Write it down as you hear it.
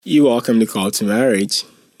You welcome the Call to Marriage.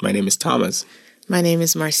 My name is Thomas. My name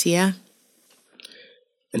is Marcia.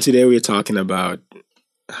 And today we're talking about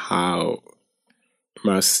how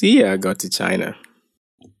Marcia got to China.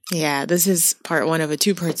 Yeah, this is part one of a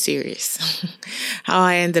two-part series. How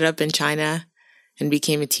I ended up in China and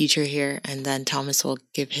became a teacher here. And then Thomas will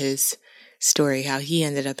give his story, how he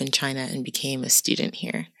ended up in China and became a student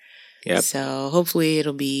here. Yep. So hopefully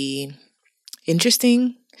it'll be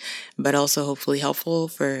interesting, but also hopefully helpful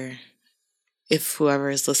for if whoever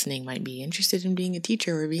is listening might be interested in being a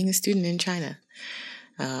teacher or being a student in China.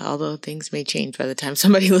 Although things may change by the time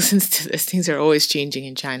somebody listens to this. Things are always changing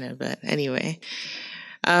in China. But anyway,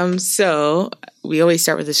 so we always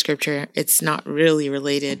start with the scripture. It's not really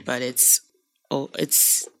related, but it's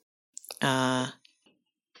what's the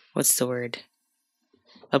word?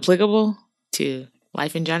 Applicable to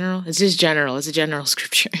life in general. It's just general. It's a general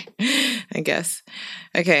scripture, I guess.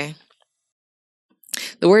 Okay.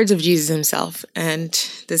 The words of Jesus himself. And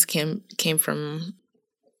this came from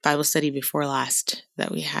Bible study before last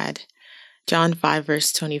that we had. John 5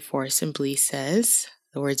 verse 24 simply says,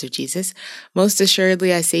 the words of Jesus, "Most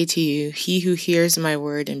assuredly I say to you, he who hears my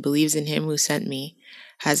word and believes in him who sent me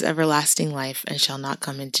has everlasting life and shall not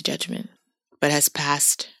come into judgment, but has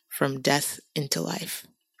passed from death into life."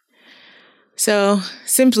 So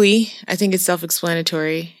simply, I think it's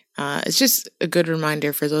self-explanatory. It's just a good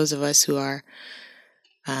reminder for those of us who are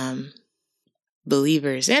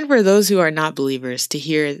believers and for those who are not believers to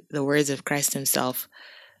hear the words of Christ himself.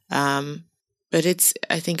 But it's,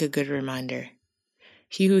 I think, a good reminder.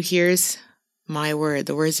 He who hears my word,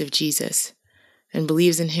 the words of Jesus, and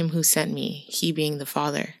believes in him who sent me, he being the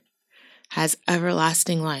Father, has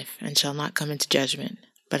everlasting life and shall not come into judgment,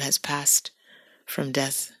 but has passed from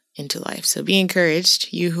death into life. So be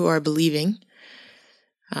encouraged, you who are believing.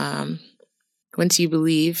 Once you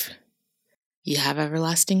believe, you have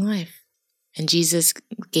everlasting life. And Jesus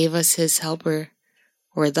gave us his helper,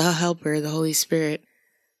 or the helper, the Holy Spirit,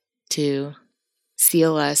 to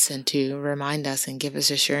seal us and to remind us and give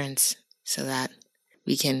us assurance so that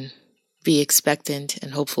we can be expectant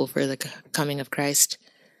and hopeful for the coming of Christ,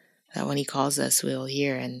 that when he calls us, we'll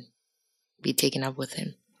hear and be taken up with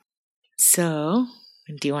him. So,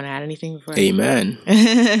 do you want to add anything before? Amen.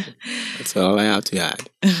 That's all I have to add.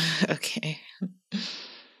 Okay.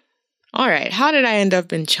 All right. How did I end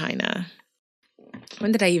up in China?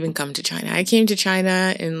 When did I even come to China? I came to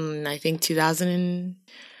China in, I think,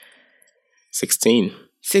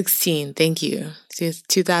 2016. Thank you.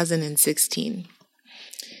 2016.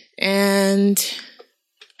 And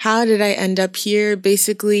how did I end up here?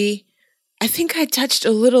 Basically, I think I touched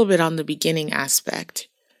a little bit on the beginning aspect.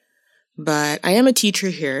 But I am a teacher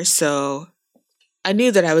here, so I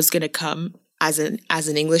knew that I was going to come as an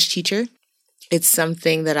English teacher. It's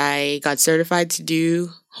something that I got certified to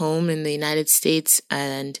do home in the United States,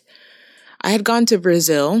 and I had gone to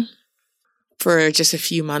Brazil for just a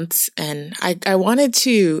few months, and I wanted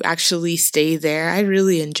to actually stay there. I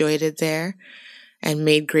really enjoyed it there and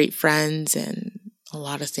made great friends and a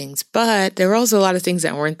lot of things. But there were also a lot of things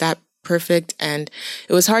that weren't that perfect, and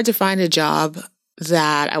it was hard to find a job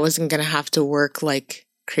that I wasn't going to have to work like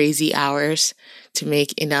crazy hours to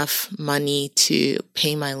make enough money to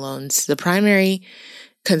pay my loans. The primary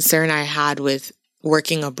concern I had with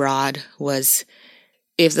working abroad was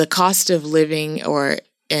if the cost of living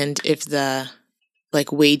and if the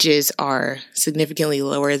wages are significantly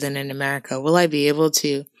lower than in America, will I be able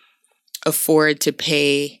to afford to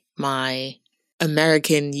pay my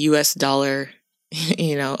American US dollar,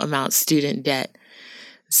 amount student debt?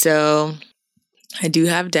 So I do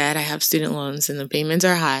have debt. I have student loans and the payments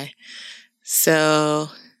are high. So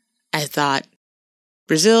I thought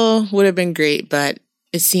Brazil would have been great, but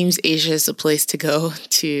it seems Asia is a place to go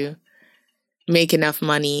to make enough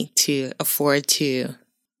money to afford to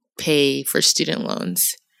pay for student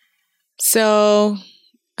loans. So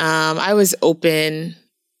I was open.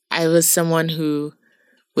 I was someone who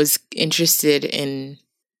was interested in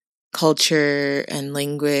culture and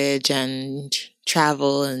language and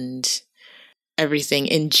travel and everything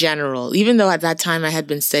in general, even though at that time I had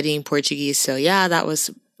been studying Portuguese. So yeah, that was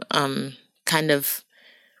kind of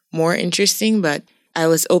more interesting, but I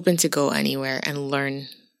was open to go anywhere and learn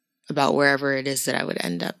about wherever it is that I would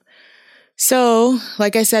end up. So,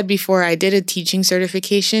 like I said before, I did a teaching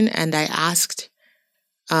certification, and I asked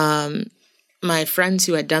my friends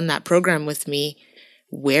who had done that program with me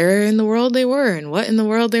where in the world they were and what in the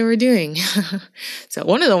world they were doing. So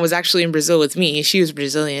one of them was actually in Brazil with me. She was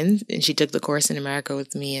Brazilian, and she took the course in America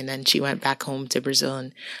with me, and then she went back home to Brazil,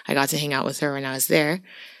 and I got to hang out with her when I was there.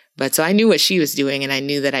 But so I knew what she was doing, and I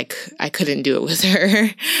knew that I couldn't do it with her.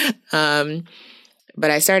 But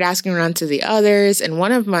I started asking around to the others, and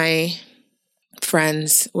one of my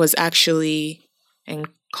friends was actually, and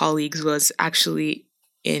colleagues was actually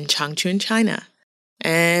in Changchun, China.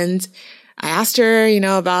 And I asked her,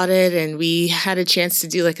 about it, and we had a chance to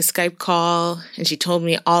do like a Skype call, and she told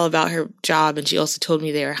me all about her job, and she also told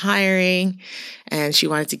me they were hiring, and she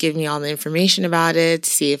wanted to give me all the information about it to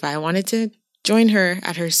see if I wanted to join her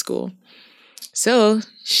at her school. So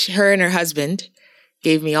her and her husband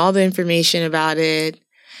gave me all the information about it.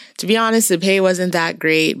 To be honest, the pay wasn't that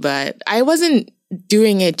great, but I wasn't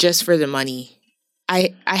doing it just for the money.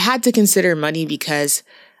 I had to consider money because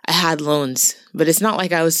I had loans, but it's not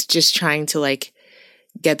like I was just trying to like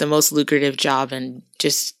get the most lucrative job and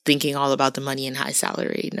just thinking all about the money and high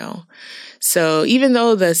salary. No. So even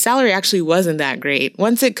though the salary actually wasn't that great,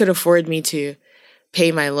 once it could afford me to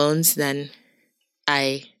pay my loans, then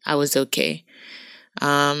I was okay.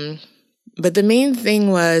 But the main thing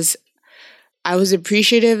was I was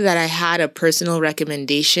appreciative that I had a personal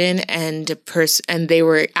recommendation and and they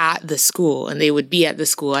were at the school, and they would be at the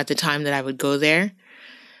school at the time that I would go there,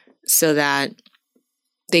 so that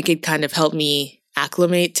they could kind of help me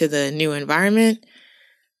acclimate to the new environment.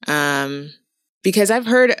 Because I've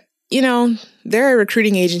heard, there are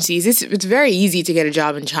recruiting agencies. It's very easy to get a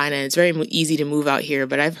job in China. It's very easy to move out here.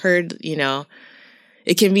 But I've heard,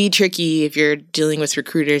 it can be tricky if you're dealing with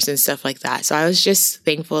recruiters and stuff like that. So I was just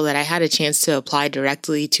thankful that I had a chance to apply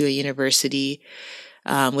directly to a university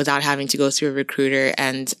without having to go through a recruiter.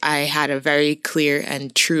 And I had a very clear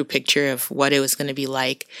and true picture of what it was going to be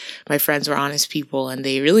like. My friends were honest people, and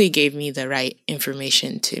they really gave me the right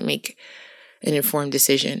information to make an informed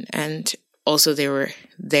decision. And also they were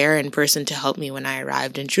there in person to help me when I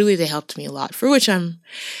arrived. And truly they helped me a lot, for which I'm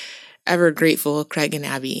ever grateful, Craig and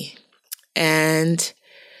Abby. And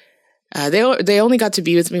they only got to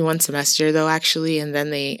be with me one semester, though, actually. And then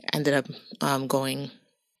they ended up going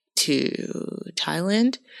to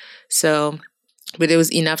Thailand. So, but it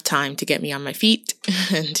was enough time to get me on my feet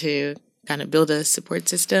and to kind of build a support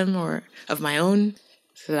system of my own,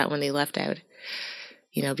 so that when they left, I would,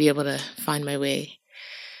 be able to find my way.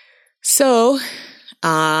 So,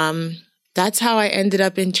 that's how I ended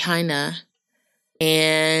up in China.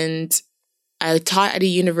 And I taught at a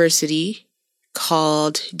university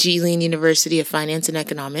called Jilin University of Finance and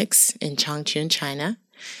Economics in Changchun, China.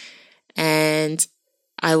 And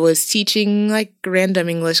I was teaching like random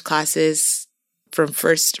English classes from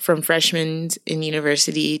freshmen in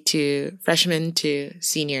university to freshmen to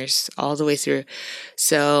seniors, all the way through.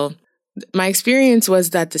 So my experience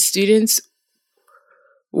was that the students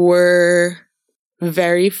were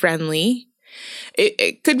very friendly.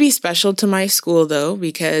 It could be special to my school, though,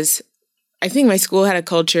 because I think my school had a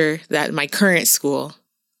culture that my school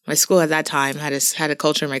at that time had a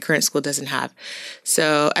culture my current school doesn't have.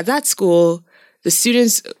 So at that school, the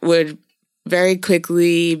students would very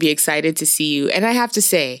quickly be excited to see you. And I have to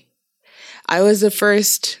say, I was the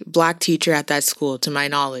first Black teacher at that school, to my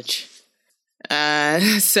knowledge.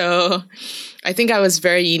 So I think I was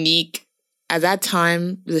very unique. At that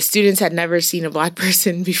time, the students had never seen a Black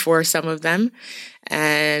person before, some of them.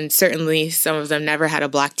 And certainly some of them never had a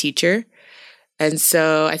Black teacher. And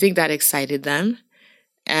so I think that excited them.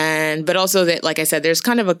 But also that, like I said, there's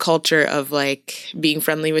kind of a culture of like being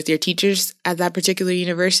friendly with your teachers at that particular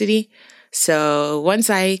university. So once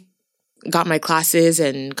I got my classes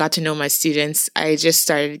and got to know my students, I just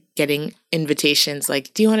started getting invitations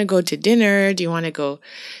like, do you want to go to dinner? Do you want to go,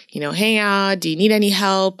 hang out? Do you need any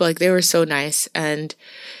help? Like, they were so nice. And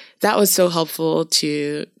that was so helpful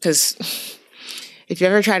because if you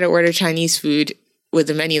ever try to order Chinese food with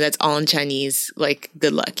a menu that's all in Chinese, like,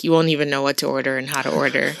 good luck. You won't even know what to order and how to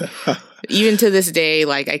order. Even to this day,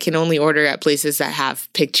 like, I can only order at places that have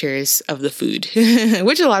pictures of the food,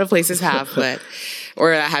 which a lot of places have,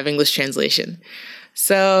 or that have English translation.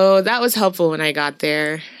 So that was helpful when I got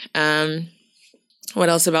there. What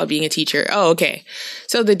else about being a teacher? Oh, okay.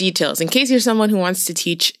 So the details. In case you're someone who wants to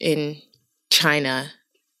teach in China,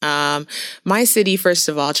 my city, first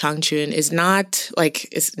of all, Changchun, is not like,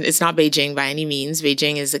 it's not Beijing by any means.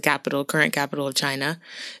 Beijing is the current capital of China.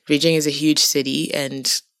 Beijing is a huge city,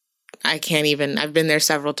 and I've been there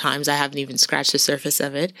several times. I haven't even scratched the surface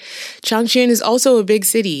of it. Changchun is also a big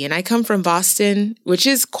city, and I come from Boston, which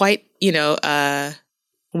is quite, a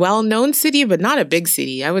well-known city, but not a big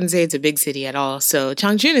city. I wouldn't say it's a big city at all. So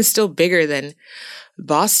Changchun is still bigger than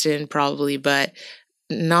Boston, probably, but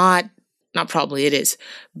not probably, it is,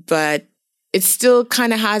 but it still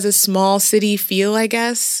kind of has a small city feel, I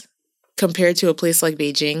guess, compared to a place like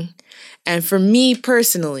Beijing. And for me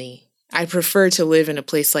personally, I prefer to live in a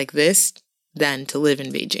place like this than to live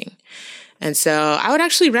in Beijing. And so I would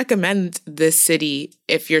actually recommend this city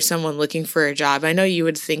if you're someone looking for a job. I know you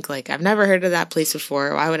would think like, I've never heard of that place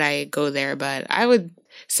before. Why would I go there? But I would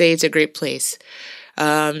say it's a great place.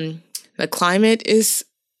 The climate is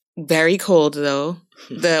very cold, though.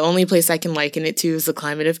 The only place I can liken it to is the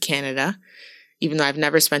climate of Canada, even though I've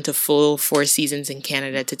never spent a full 4 seasons in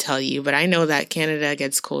Canada to tell you. But I know that Canada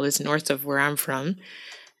gets coldest north of where I'm from,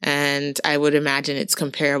 and I would imagine it's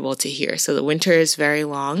comparable to here. So the winter is very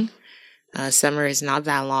long. Summer is not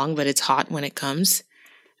that long, but it's hot when it comes.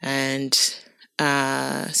 And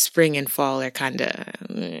spring and fall are kind of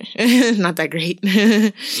not that great.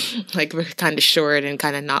 Like we're kind of short and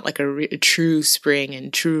kind of not like a true spring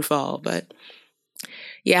and true fall. But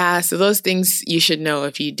yeah, so those things you should know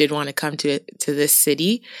if you did want to come to this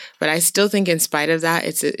city. But I still think in spite of that,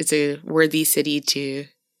 it's a worthy city to,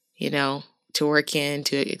 to work in,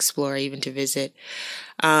 to explore, even to visit.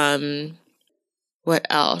 What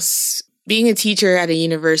else? Being a teacher at a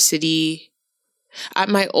university, at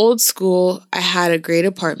my old school, I had a great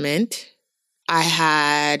apartment. I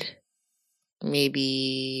had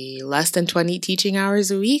maybe less than 20 teaching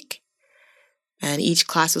hours a week. And each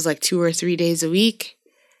class was like 2 or 3 days a week.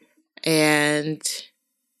 And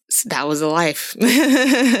that was a life.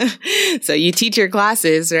 So you teach your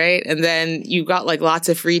classes, right? And then you've got like lots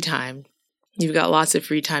of free time. You've got lots of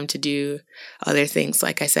free time to do other things.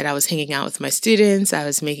 Like I said, I was hanging out with my students. I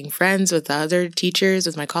was making friends with the other teachers,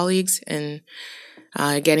 with my colleagues, and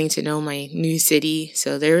getting to know my new city.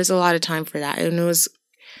 So there was a lot of time for that. And it was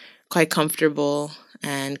quite comfortable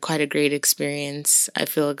and quite a great experience. I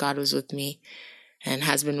feel God was with me and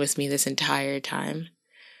has been with me this entire time.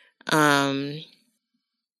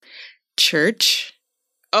 Church.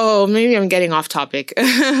 Oh, maybe I'm getting off topic.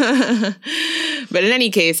 But in any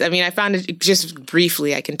case, I mean, I found it just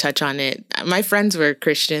briefly, I can touch on it. My friends were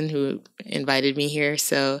Christian who invited me here.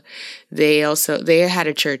 So they had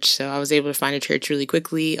a church. So I was able to find a church really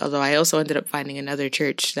quickly. Although I also ended up finding another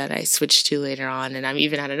church that I switched to later on. And I'm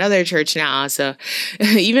even at another church now. So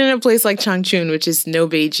even in a place like Changchun, which is no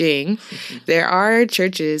Beijing, there are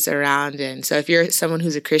churches around. And so if you're someone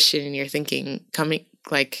who's a Christian and you're thinking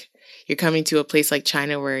you're coming to a place like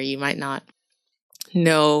China where you might not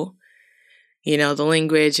know, the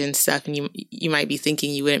language and stuff, and you might be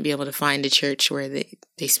thinking you wouldn't be able to find a church where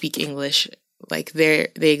they speak English. Like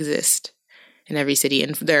they exist in every city,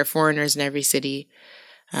 and there are foreigners in every city.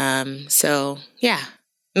 So yeah,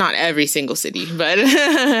 not every single city, but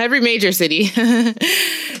every major city.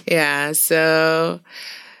 Yeah. So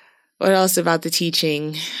what else about the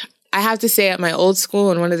teaching? I have to say at my old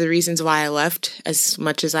school, and one of the reasons why I left, as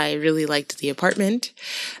much as I really liked the apartment,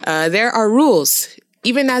 there are rules.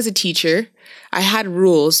 Even as a teacher, I had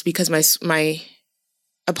rules because my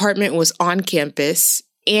apartment was on campus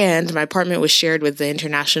and my apartment was shared with the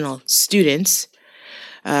international students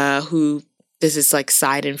who, this is like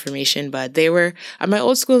side information, but they were, at my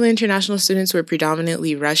old school, the international students were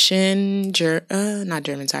predominantly Russian, Korean,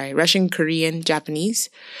 Japanese.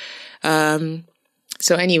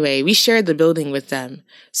 So anyway, we shared the building with them.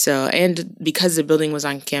 So, and because the building was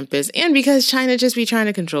on campus and because China just be trying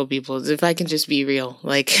to control people, if I can just be real,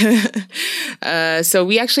 so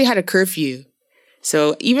we actually had a curfew.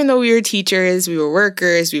 So even though we were teachers, we were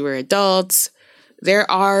workers, we were adults, there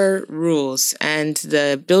are rules, and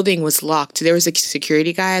the building was locked. There was a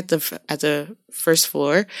security guy at the first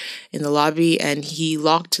floor in the lobby, and he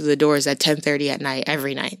locked the doors at 10:30 at night,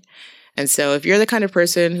 every night. And so if you're the kind of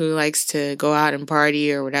person who likes to go out and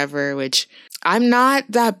party or whatever, which I'm not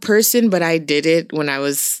that person, but I did it when I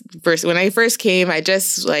first came, I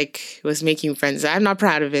just was making friends. I'm not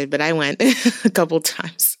proud of it, but I went a couple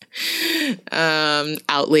times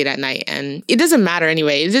out late at night. And it doesn't matter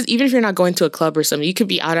anyway. It's just, even if you're not going to a club or something, you could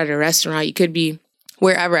be out at a restaurant, you could be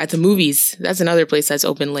wherever, at the movies. That's another place that's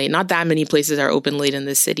open late. Not that many places are open late in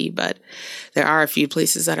this city, but there are a few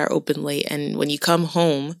places that are open late. And when you come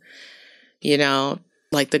home,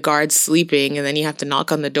 the guard's sleeping and then you have to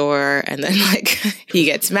knock on the door and then he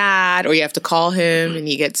gets mad, or you have to call him and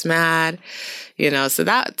he gets mad, so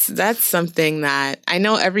that's something that I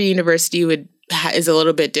know every university is a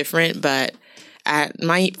little bit different, but at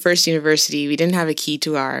my first university, we didn't have a key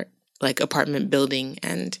to our apartment building,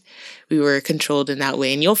 and we were controlled in that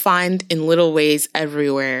way. And you'll find in little ways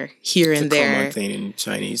everywhere, here and there. It's a common thing in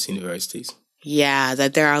Chinese universities. Yeah,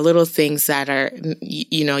 that there are little things that are,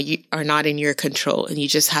 you are not in your control, and you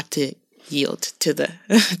just have to yield to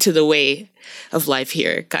the way of life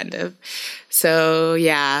here, kind of. So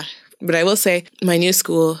yeah, but I will say my new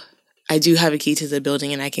school, I do have a key to the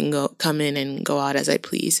building and I can come in and go out as I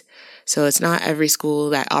please. So it's not every school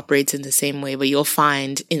that operates in the same way, but you'll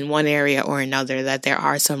find in one area or another that there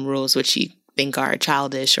are some rules which you think are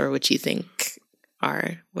childish or which you think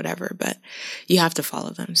are whatever, but you have to follow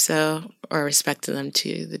them. So, or respect them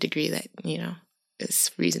to the degree that,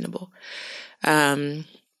 is reasonable.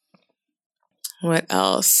 What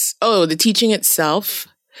else? Oh, the teaching itself.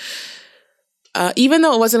 Even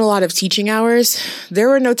though it wasn't a lot of teaching hours, there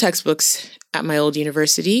were no textbooks at my old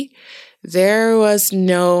university. There was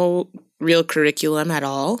no real curriculum at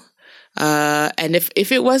all. And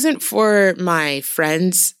if it wasn't for my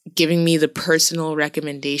friends giving me the personal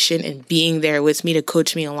recommendation and being there with me to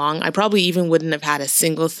coach me along, I probably even wouldn't have had a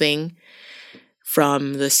single thing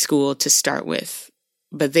from the school to start with.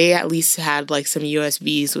 But they at least had like some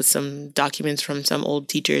USBs with some documents from some old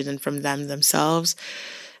teachers and from them themselves.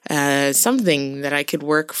 Something that I could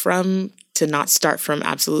work from to not start from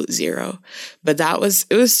absolute zero. But it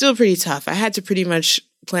was still pretty tough. I had to pretty much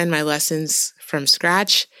plan my lessons from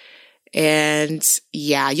scratch. And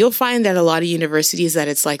yeah, you'll find that a lot of universities that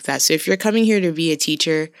it's like that. So if you're coming here to be a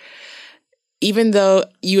teacher, even though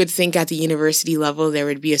you would think at the university level there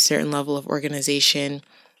would be a certain level of organization,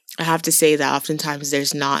 I have to say that oftentimes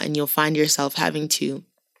there's not, and you'll find yourself having to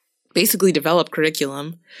basically develop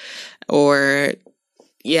curriculum or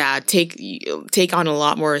take on a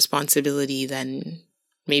lot more responsibility than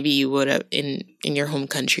maybe you would have in your home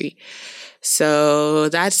country. So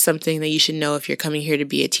that's something that you should know if you're coming here to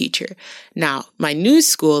be a teacher. Now, my new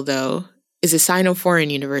school, though, is a Sino-Foreign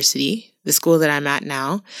university, the school that I'm at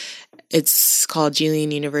now. It's called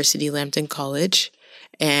Jillian University Lambton College.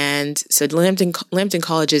 And so Lambton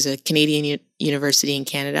College is a Canadian university in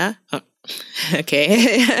Canada. Oh,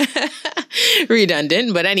 okay.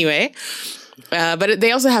 Redundant, but anyway. But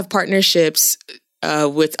they also have partnerships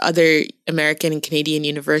with other American and Canadian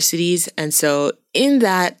universities. And so in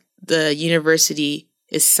that the university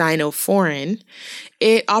is Sino-Foreign,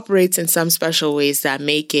 it operates in some special ways that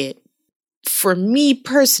make it, for me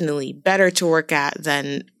personally, better to work at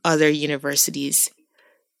than other universities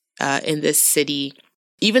in this city.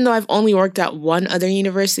 Even though I've only worked at one other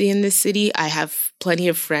university in this city, I have plenty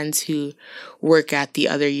of friends who work at the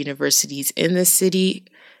other universities in this city.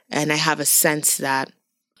 And I have a sense that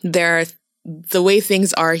the way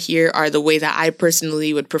things are here are the way that I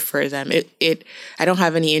personally would prefer them. I don't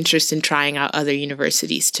have any interest in trying out other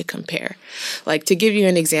universities to compare. Like, to give you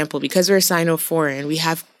an example, because we're Sino-Foreign, we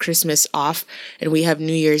have Christmas off and we have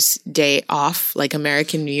New Year's Day off, like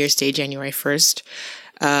American New Year's Day, January 1st.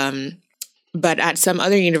 But at some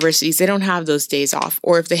other universities, they don't have those days off.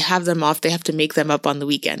 Or if they have them off, they have to make them up on the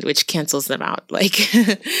weekend, which cancels them out. Like,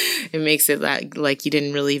 it makes it like you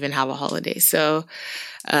didn't really even have a holiday. So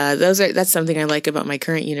that's something I like about my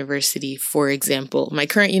current university, for example. My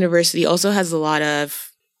current university also has a lot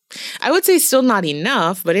of, I would say still not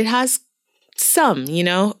enough, but it has some,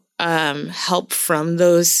 help from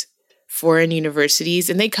those foreign universities.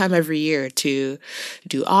 And they come every year to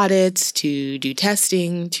do audits, to do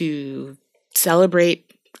testing, to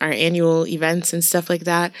celebrate our annual events and stuff like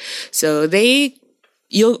that. So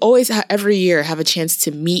you'll always every year have a chance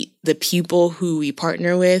to meet the people who we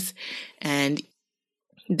partner with, and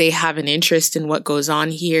they have an interest in what goes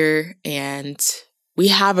on here. And we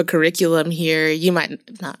have a curriculum here. You might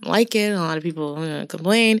not like it. A lot of people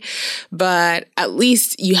complain, but at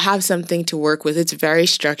least you have something to work with. It's very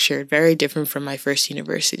structured, very different from my first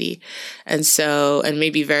university. And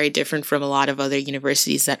maybe very different from a lot of other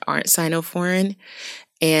universities that aren't Sino-Foreign.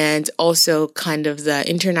 And also kind of the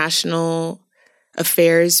international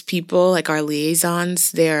affairs people, like our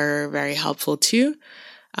liaisons, they're very helpful too.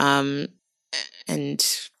 And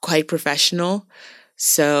quite professional.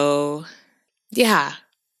 So yeah,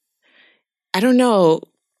 I don't know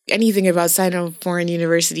anything about Sino-Foreign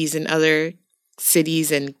universities in other cities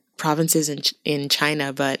and provinces in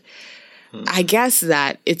China, but I guess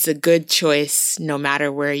that it's a good choice no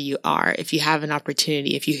matter where you are. If you have an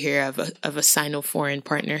opportunity, if you hear of a Sino-Foreign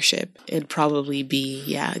partnership, it'd probably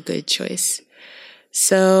be, a good choice.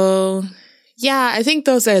 So yeah, I think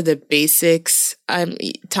those are the basics.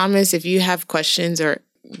 Thomas, if you have questions or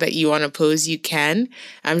that you want to pose, you can.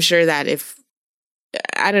 I'm sure that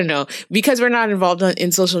I don't know, because we're not involved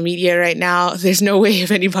in social media right now, there's no way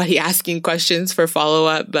of anybody asking questions for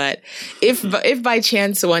follow-up. But if by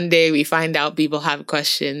chance one day we find out people have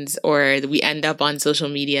questions or we end up on social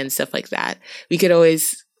media and stuff like that, we could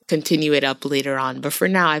always continue it up later on. But for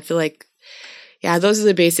now, I feel like, those are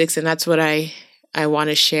the basics, and that's what I want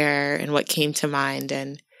to share and what came to mind.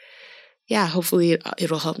 And hopefully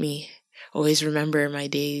it'll help me always remember my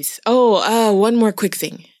days. One more quick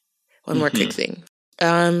thing.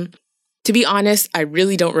 To be honest, I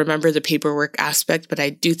really don't remember the paperwork aspect, but I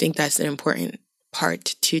do think that's an important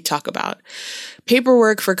part to talk about.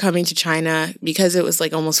 Paperwork for coming to China, because it was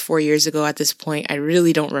like almost 4 years ago at this point, I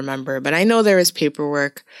really don't remember, but I know there was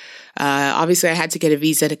paperwork. Obviously, I had to get a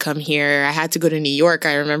visa to come here. I had to go to New York.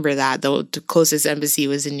 I remember that. The closest embassy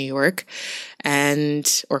was in New York,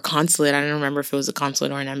 or consulate. I don't remember if it was a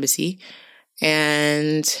consulate or an embassy.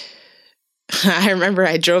 And I remember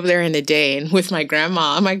I drove there in a day and with my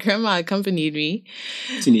grandma. My grandma accompanied me.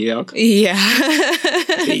 To New York? Yeah.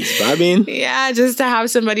 Please, Babin? Yeah, just to have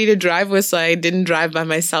somebody to drive with so I didn't drive by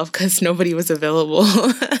myself because nobody was available.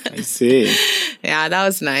 I see. Yeah, that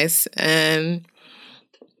was nice. And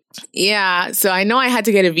yeah, so I know I had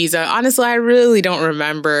to get a visa. Honestly, I really don't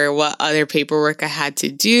remember what other paperwork I had to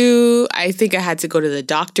do. I think I had to go to the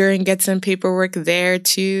doctor and get some paperwork there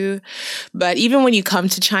too. But even when you come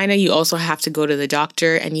to China, you also have to go to the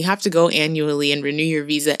doctor and you have to go annually and renew your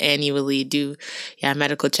visa annually, do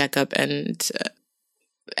medical checkup and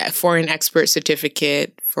foreign expert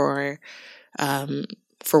certificate for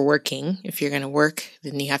working. If you're going to work,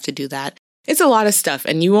 then you have to do that. It's a lot of stuff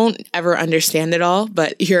and you won't ever understand it all,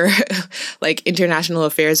 but your like international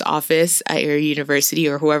affairs office at your university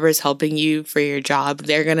or whoever is helping you for your job,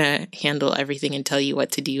 they're going to handle everything and tell you what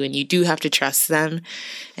to do. And you do have to trust them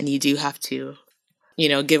and you do have to,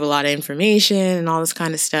 give a lot of information and all this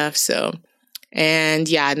kind of stuff. So, and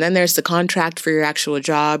then there's the contract for your actual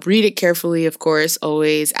job. Read it carefully, of course,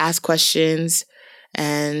 always ask questions.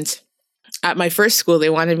 And at my first school, they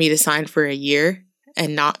wanted me to sign for a year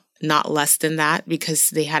and not less than that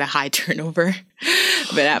because they had a high turnover.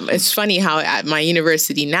 But it's funny how at my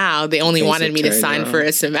university now, they only wanted me to sign for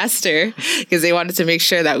a semester because they wanted to make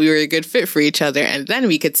sure that we were a good fit for each other and then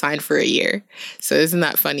we could sign for a year. So isn't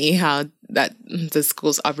that funny how that the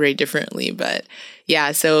schools operate differently? But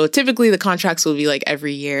yeah, so typically the contracts will be like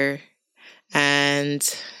every year. And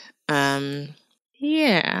I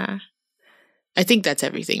think that's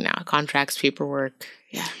everything now. Contracts, paperwork.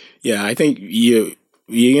 Yeah. Yeah, I think you're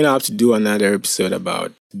going to have to do another episode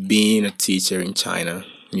about being a teacher in China,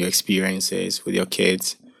 your experiences with your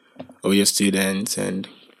kids or with your students and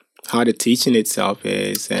how the teaching itself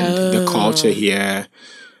is and the culture here.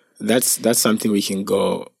 That's something we can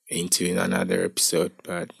go into in another episode.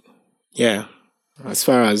 But yeah, as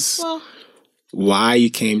far as why you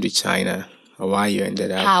came to China or why you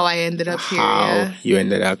ended up... How I ended up here. How you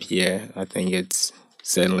ended up here, I think it's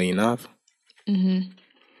certainly enough. Mm-hmm.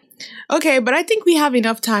 Okay, but I think we have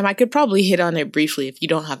enough time. I could probably hit on it briefly if you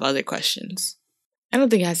don't have other questions. I don't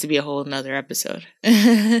think it has to be a whole nother episode.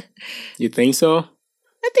 You think so?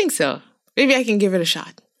 I think so. Maybe I can give it a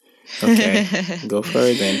shot. Okay, go for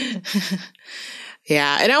it then.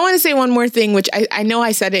 Yeah, and I want to say one more thing, which I know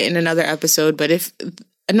I said it in another episode, but if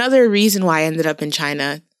another reason why I ended up in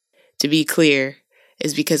China, to be clear,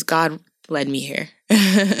 is because God led me here.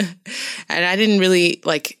 And I didn't really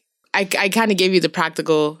I kind of gave you the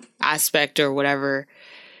practical aspect or whatever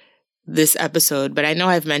this episode, but I know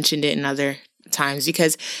I've mentioned it in other times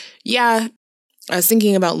because, I was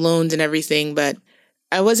thinking about loans and everything, but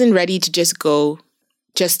I wasn't ready to just go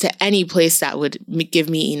to any place that would give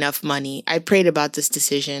me enough money. I prayed about this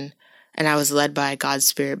decision and I was led by God's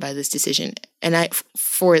Spirit by this decision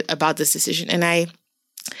about this decision. And I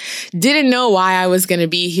didn't know why I was going to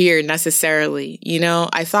be here necessarily.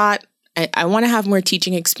 I thought, I want to have more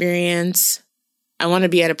teaching experience. I want to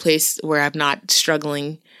be at a place where I'm not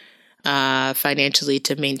struggling financially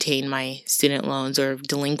to maintain my student loans or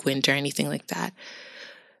delinquent or anything like that.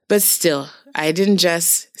 But still, I didn't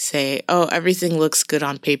just say, oh, everything looks good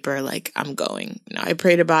on paper, like I'm going. I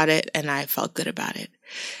prayed about it and I felt good about it.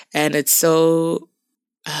 And it's so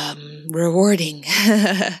rewarding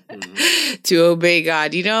to obey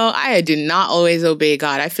God. I did not always obey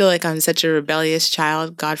God. I feel like I'm such a rebellious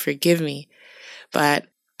child. God forgive me. But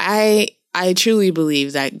I truly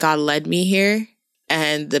believe that God led me here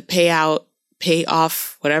and the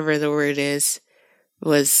payoff, whatever the word is,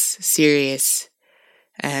 was serious.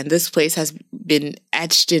 And this place has been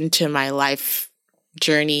etched into my life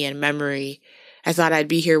journey and memory. I thought I'd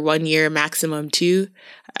be here 1 year, maximum 2.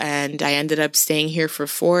 And I ended up staying here for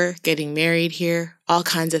 4, getting married here, all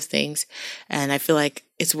kinds of things. And I feel like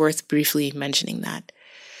it's worth briefly mentioning that.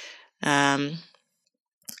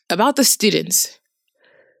 About the students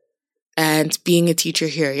and being a teacher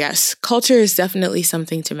here. Yes, culture is definitely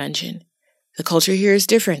something to mention. The culture here is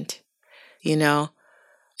different.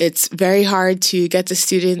 It's very hard to get the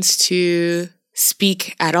students to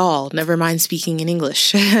speak at all, never mind speaking in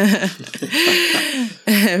English.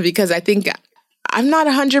 Because I think, I'm not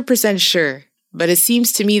 100% sure, but it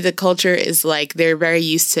seems to me the culture is like they're very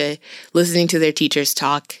used to listening to their teachers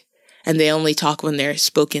talk and they only talk when they're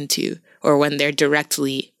spoken to or when they're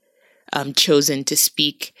directly chosen to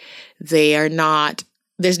speak. There's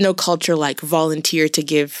no culture like volunteer to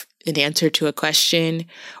give an answer to a question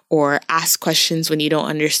or ask questions when you don't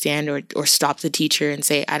understand or stop the teacher and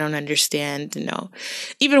say, I don't understand. No.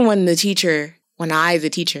 Even when the teacher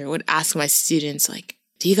would ask my students, like,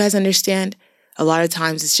 do you guys understand? A lot of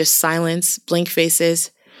times it's just silence, blank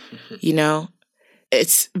faces,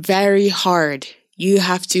 It's very hard. You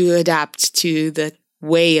have to adapt to the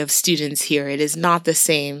way of students here. It is not the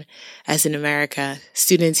same as in America.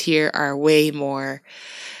 Students here are way more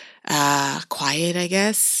quiet, I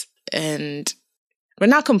guess. But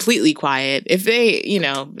not completely quiet. If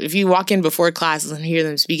if you walk in before classes and hear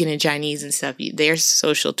them speaking in Chinese and stuff, they're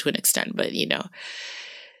social to an extent. But,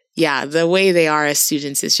 the way they are as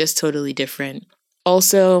students is just totally different.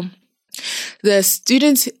 Also, the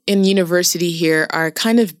students in university here are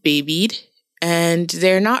kind of babied, and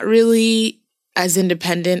they're not really as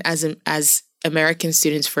independent as American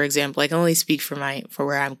students, for example. I can only speak for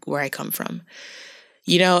where I come from.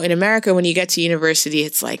 In America, when you get to university,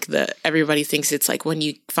 it's like everybody thinks it's like when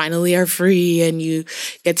you finally are free and you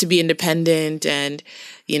get to be independent, and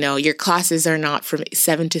your classes are not from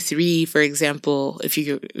 7 to 3, for example. If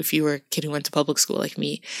you were a kid who went to public school like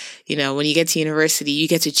me, when you get to university, you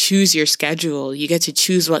get to choose your schedule. You get to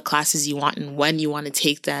choose what classes you want and when you want to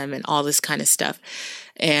take them and all this kind of stuff.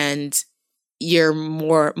 And you're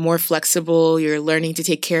more flexible. You're learning to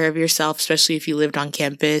take care of yourself, especially if you lived on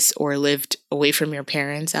campus or lived away from your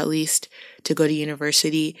parents, at least, to go to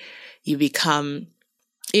university. You become,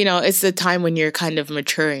 it's the time when you're kind of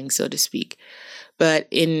maturing, so to speak. But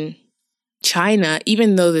in China,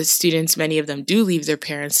 even though the students, many of them do leave their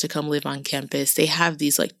parents to come live on campus, they have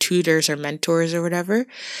these like tutors or mentors or whatever.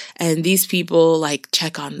 And these people like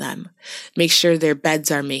check on them, make sure their beds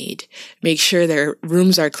are made, make sure their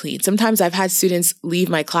rooms are clean. Sometimes I've had students leave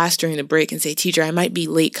my class during the break and say, teacher, I might be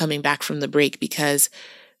late coming back from the break because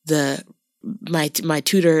my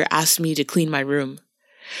tutor asked me to clean my room.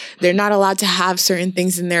 They're not allowed to have certain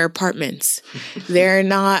things in their apartments. They're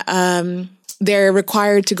not, they're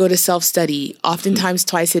required to go to self-study, oftentimes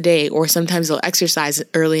twice a day, or sometimes they'll exercise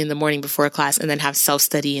early in the morning before a class and then have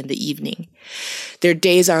self-study in the evening. Their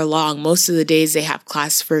days are long. Most of the days they have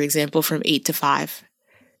class, for example, from 8 to 5.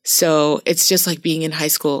 So it's just like being in high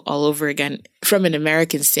school all over again from an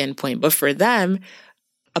American standpoint. But for them,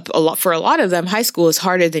 for a lot of them, high school is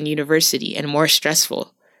harder than university and more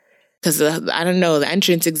stressful. Because, the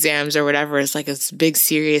entrance exams or whatever is like a big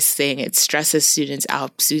serious thing. It stresses students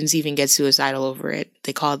out. Students even get suicidal over it.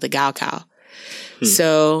 They call it the Gaokao.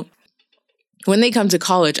 So when they come to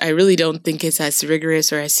college, I really don't think it's as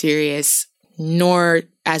rigorous or as serious, nor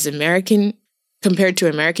as American compared to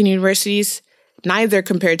American universities, neither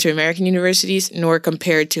compared to American universities, nor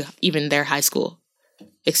compared to even their high school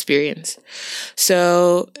experience.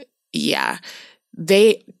 So, yeah,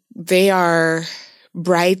 they are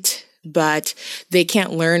bright, but they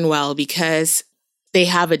can't learn well because they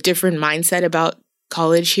have a different mindset about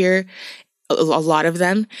college here, a lot of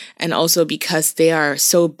them, and also because they are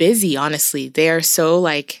so busy, honestly. They are so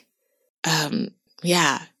like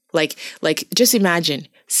just imagine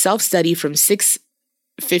self-study from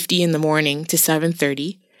 6:50 in the morning to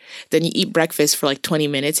 7:30. Then you eat breakfast for like 20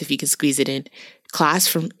 minutes if you can squeeze it in. Class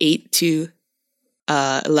from 8 to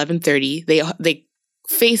 11:30. They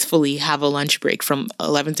faithfully have a lunch break from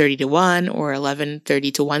 11:30 to 1 or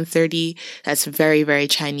 11:30 to 1:30. That's very, very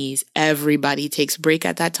Chinese. Everybody takes a break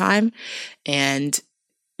at that time and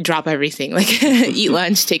drop everything, like eat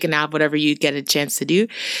lunch, take a nap, whatever you get a chance to do.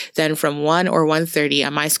 Then from 1 or 1:30,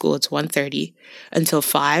 at my school, it's 1:30 until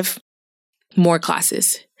 5, more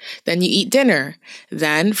classes. Then you eat dinner.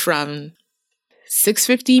 Then from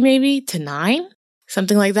 6:50 maybe to 9,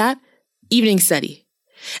 something like that, evening study.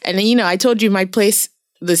 And then, I told you my place,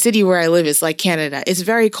 the city where I live is like Canada. It's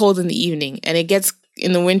very cold in the evening, and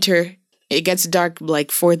in the winter, it gets dark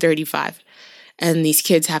like 4:35. And these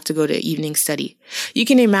kids have to go to evening study. You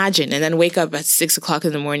can imagine, and then wake up at 6 o'clock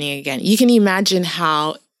in the morning again. You can imagine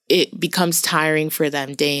how it becomes tiring for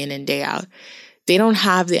them day in and day out. They don't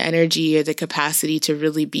have the energy or the capacity to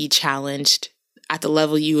really be challenged at the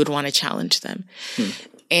level you would want to challenge them.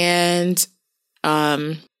 And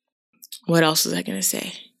what else was I going to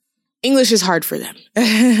say? English is hard for them.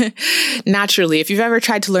 Naturally, if you've ever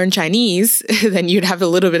tried to learn Chinese, then you'd have a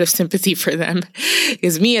little bit of sympathy for them.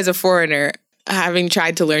 Because me as a foreigner, having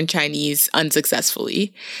tried to learn Chinese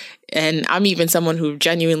unsuccessfully, and I'm even someone who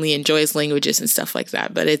genuinely enjoys languages and stuff like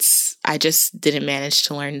that, but I just didn't manage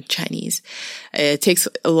to learn Chinese. It takes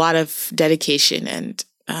a lot of dedication and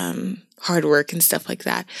hard work and stuff like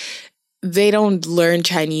that. they don't learn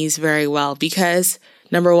Chinese very well because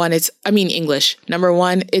English. Number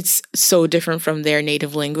one, it's so different from their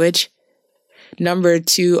native language. Number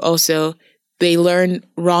two, also, they learn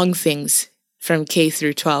wrong things from K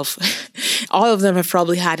through 12. All of them have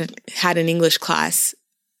probably had an English class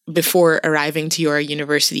before arriving to your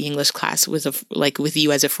university English class with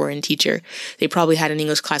you as a foreign teacher. They probably had an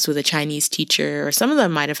English class with a Chinese teacher, or some of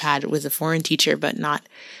them might have had with a foreign teacher, but not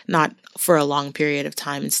for a long period of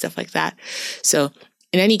time and stuff like that. So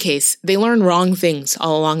in any case, they learn wrong things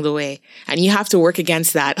all along the way, and you have to work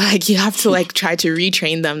against that. Like, you have to try to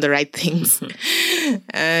retrain them the right things.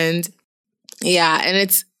 And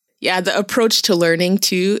the approach to learning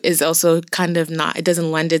too is also kind of it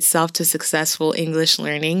doesn't lend itself to successful English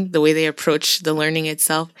learning. The way they approach the learning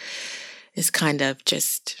itself is kind of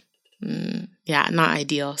just, not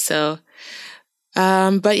ideal. So,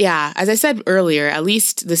 but yeah, as I said earlier, at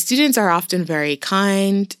least the students are often very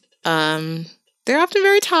kind. They're often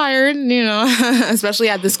very tired, especially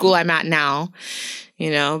at the school I'm at now,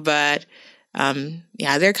 but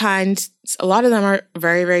they're kind. A lot of them are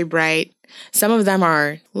very, very bright. Some of them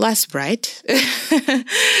are less bright,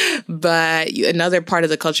 but another part of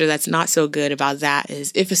the culture that's not so good about that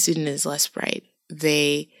is if a student is less bright,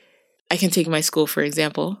 I can take my school, for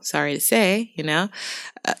example, sorry to say,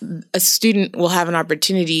 a student will have an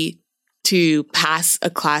opportunity to pass a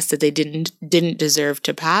class that they didn't deserve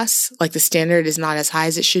to pass, like the standard is not as high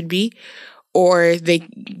as it should be, or they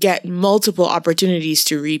get multiple opportunities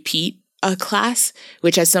to repeat a class,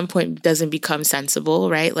 which at some point doesn't become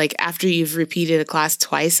sensible, right? Like, after you've repeated a class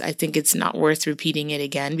twice, I think it's not worth repeating it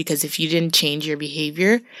again, because if you didn't change your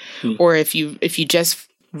behavior, or if you just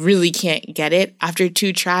really can't get it after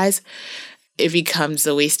 2 tries, it becomes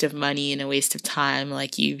a waste of money and a waste of time.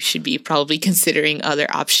 Like, you should be probably considering other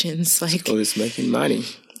options. Like, it's making money.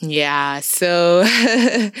 Yeah. So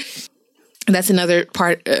that's another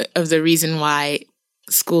part of the reason why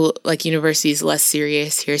school, like university, is less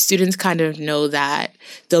serious here. Students kind of know that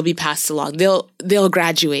they'll be passed along. They'll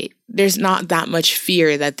graduate. There's not that much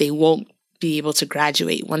fear that they won't be able to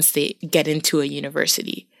graduate once they get into a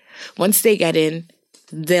university. Once they get in,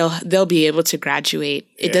 they'll be able to graduate.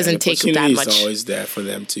 It doesn't take that much. The opportunity is always there for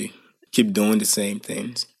them to keep doing the same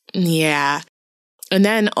things. Yeah. And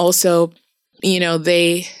then also,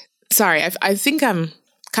 I think I'm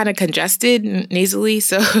kind of congested nasally,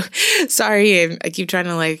 so sorry. I keep trying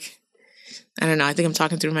to I don't know, I think I'm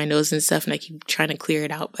talking through my nose and stuff, and I keep trying to clear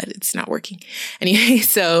it out, but it's not working. Anyway,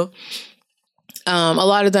 so a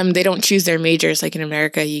lot of them, they don't choose their majors. Like in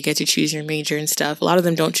America, you get to choose your major and stuff. A lot of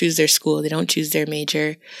them don't choose their school. They don't choose their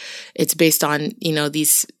major. It's based on,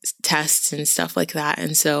 these tests and stuff like that.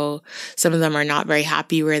 And so some of them are not very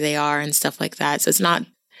happy where they are and stuff like that. So it's not,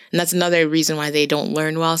 and that's another reason why they don't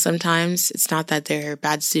learn well sometimes. It's not that they're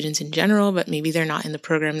bad students in general, but maybe they're not in the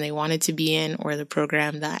program they wanted to be in, or the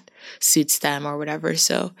program that suits them, or whatever.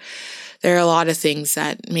 So there are a lot of things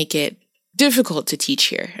that make it difficult to teach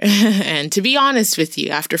here. And to be honest with you,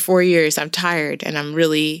 after 4 years, I'm tired, and I'm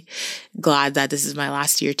really glad that this is my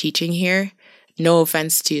last year teaching here. No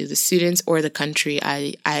offense to the students or the country.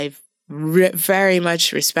 I very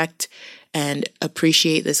much respect and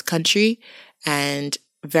appreciate this country, and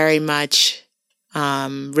very much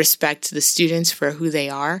respect the students for who they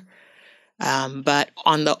are. But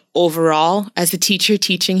on the overall, as a teacher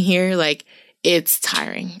teaching here, it's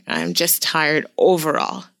tiring. I'm just tired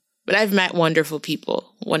overall. But I've met wonderful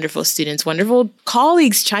people, wonderful students, wonderful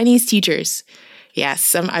colleagues, Chinese teachers.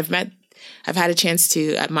 Yes, I've had a chance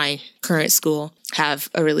to, at my current school,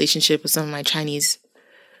 have a relationship with some of my Chinese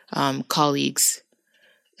colleagues,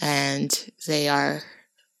 and they are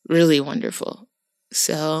really wonderful.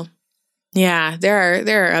 So, yeah, there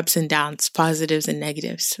are ups and downs, positives and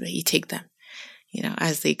negatives, but you take them,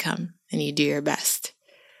 as they come, and you do your best.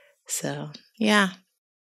 So, yeah.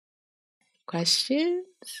 Questions?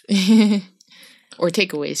 Or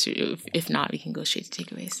takeaways? If not, we can go straight to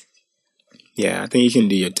takeaways. Yeah, I think you can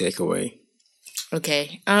do your takeaway.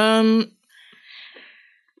 Okay. I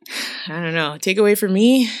don't know. Takeaway for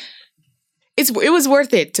me, it was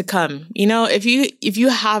worth it to come. If you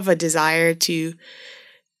have a desire to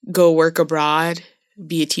go work abroad,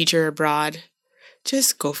 be a teacher abroad,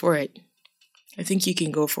 just go for it. I think you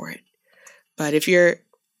can go for it. But if you're,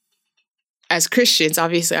 as Christians,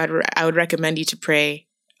 obviously, I would recommend you to pray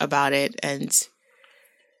about it and,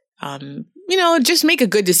 just make a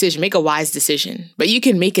good decision, make a wise decision. But you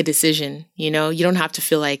can make a decision, you don't have to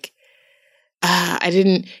feel like, I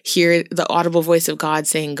didn't hear the audible voice of God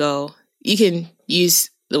saying go. You can use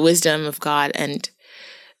the wisdom of God and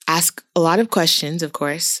ask a lot of questions, of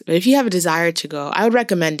course. But if you have a desire to go, I would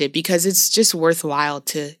recommend it because it's just worthwhile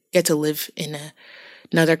to get to live in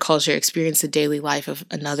another culture, experience the daily life of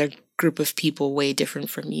another group of people way different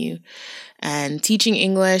from you. And teaching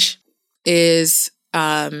English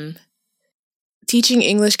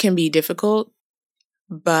can be difficult,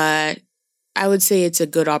 but I would say it's a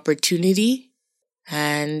good opportunity,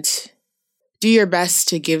 and do your best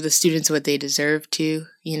to give the students what they deserve to,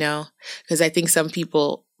 because I think some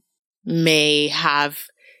people may have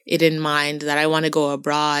it in mind that I want to go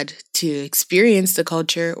abroad to experience the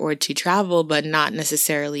culture or to travel, but not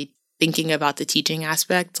necessarily thinking about the teaching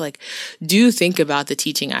aspect. Like, do think about the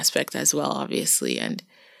teaching aspect as well, obviously, and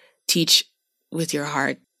teach with your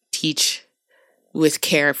heart, teach with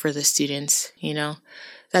care for the students,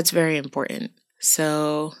 that's very important.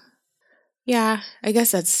 So yeah, I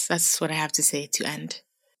guess that's what I have to say to end.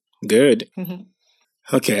 Good.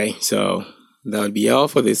 Okay, so that would be all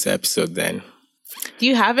for this episode then. Do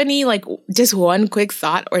you have any, just one quick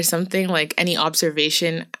thought or something, like any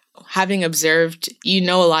observation, having observed, a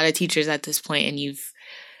lot of teachers at this point, and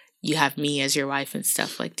you have me as your wife and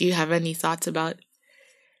stuff, do you have any thoughts about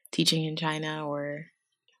teaching in China, or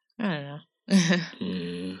I don't know?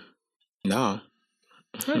 No.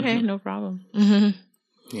 Okay, no problem.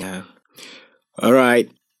 Yeah. All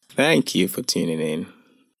right. Thank you for tuning in.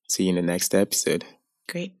 See you in the next episode.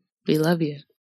 Great. We love you.